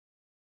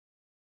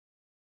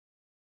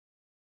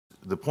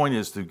the point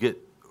is to get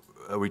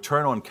a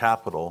return on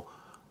capital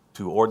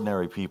to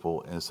ordinary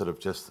people instead of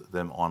just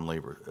them on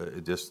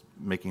labor, just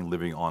making a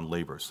living on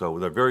labor. So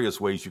there are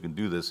various ways you can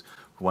do this,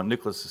 from what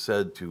Nicolas has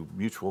said, to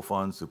mutual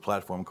funds, to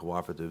platform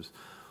cooperatives.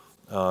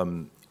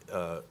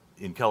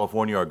 In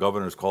California, our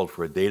governor's called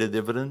for a data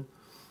dividend,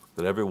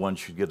 that everyone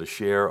should get a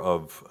share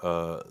of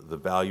the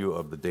value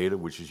of the data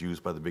which is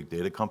used by the big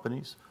data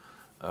companies.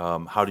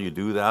 How do you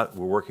do that?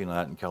 We're working on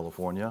that in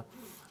California.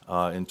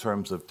 In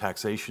terms of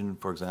taxation,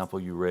 for example,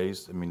 you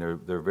raised, I mean,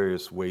 there are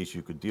various ways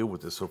you could deal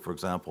with this. So, for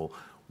example,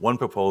 one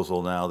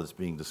proposal now that's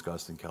being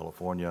discussed in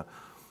California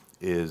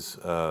is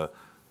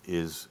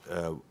as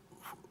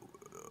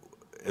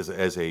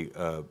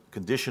a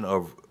condition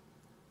of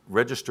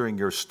registering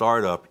your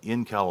startup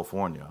in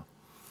California,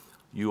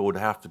 you would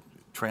have to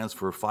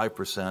transfer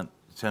 5%,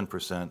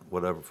 10%,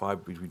 whatever,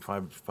 between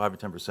 5 and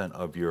 10%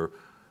 of your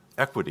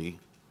equity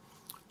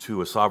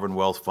to a sovereign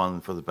wealth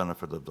fund for the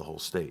benefit of the whole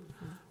state.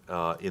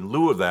 In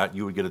lieu of that,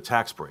 you would get a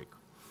tax break.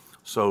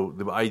 So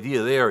the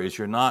idea there is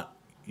you're not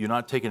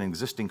taking an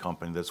existing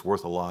company that's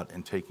worth a lot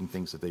and taking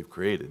things that they've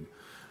created.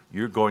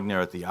 You're going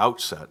there at the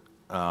outset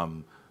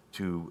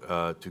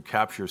to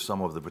capture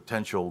some of the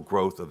potential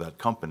growth of that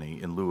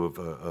company in lieu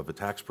of a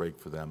tax break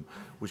for them,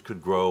 which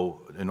could grow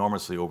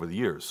enormously over the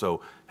years.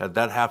 So had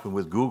that happened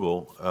with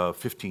Google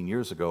 15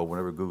 years ago,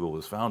 whenever Google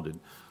was founded,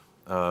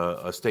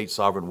 a state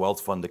sovereign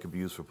wealth fund that could be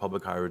used for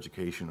public higher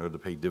education or to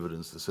pay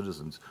dividends to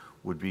citizens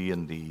would be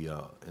in the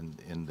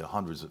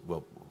hundreds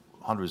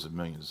of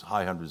millions,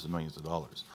 high hundreds of millions of dollars.